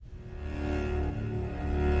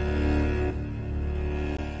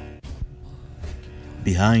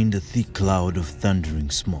Behind a thick cloud of thundering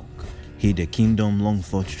smoke hid a kingdom long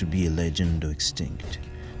thought to be a legend or extinct.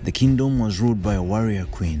 The kingdom was ruled by a warrior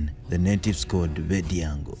queen the natives called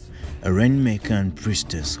Vediango, a rainmaker and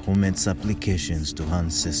priestess who made supplications to her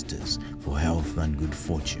ancestors for health and good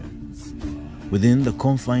fortune. Within the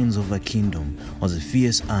confines of her kingdom was a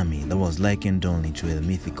fierce army that was likened only to the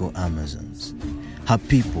mythical Amazons. Her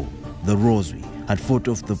people, the Roswy, had fought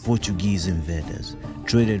off the Portuguese invaders,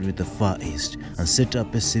 traded with the Far East, and set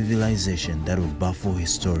up a civilization that would baffle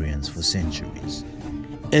historians for centuries.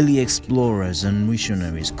 Early explorers and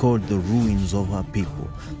missionaries called the ruins of her people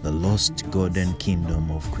the lost golden kingdom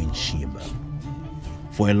of Queen Sheba.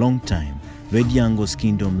 For a long time, Vediango's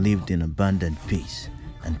kingdom lived in abundant peace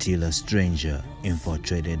until a stranger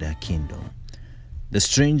infiltrated her kingdom. The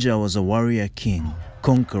stranger was a warrior king,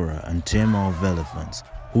 conqueror, and tamer of elephants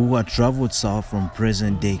who had traveled south from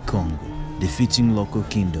present-day Congo, defeating local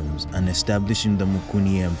kingdoms and establishing the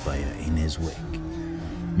Mukuni Empire in his wake.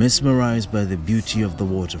 Mesmerized by the beauty of the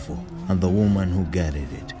waterfall and the woman who guarded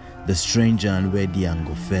it, the stranger and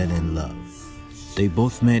Vediango fell in love. They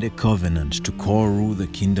both made a covenant to co-rule the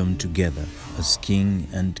kingdom together as king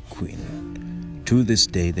and queen. To this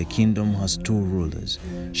day, the kingdom has two rulers.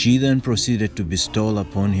 She then proceeded to bestow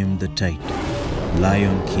upon him the title,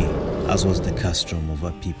 Lion King, as was the custom of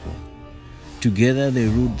her people. Together they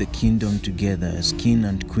ruled the kingdom together as king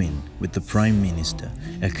and queen, with the prime minister,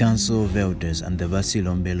 a council of elders, and the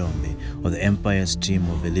Vasilombe-Lombe, or the empire's team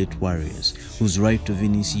of elite warriors, whose rite of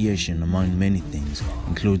initiation, among many things,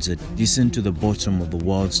 includes a descent to the bottom of the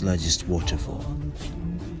world's largest waterfall.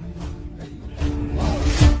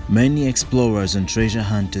 Many explorers and treasure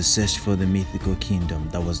hunters searched for the mythical kingdom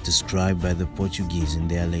that was described by the Portuguese in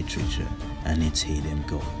their literature and its hidden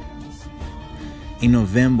gold. In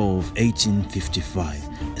November of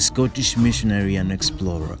 1855, a Scottish missionary and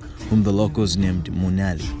explorer, whom the locals named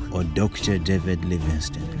Munali, or Dr. David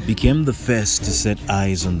Livingstone, became the first to set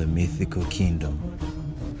eyes on the mythical kingdom.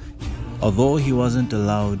 Although he wasn't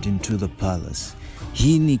allowed into the palace,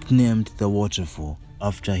 he nicknamed the waterfall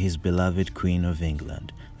after his beloved Queen of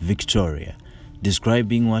England, Victoria,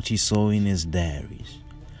 describing what he saw in his diaries.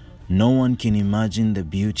 No one can imagine the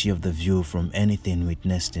beauty of the view from anything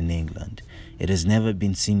witnessed in England. It has never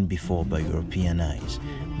been seen before by European eyes,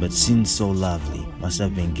 but seen so lovely must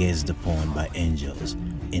have been gazed upon by angels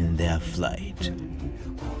in their flight.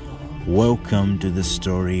 Welcome to the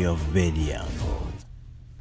story of Vediango.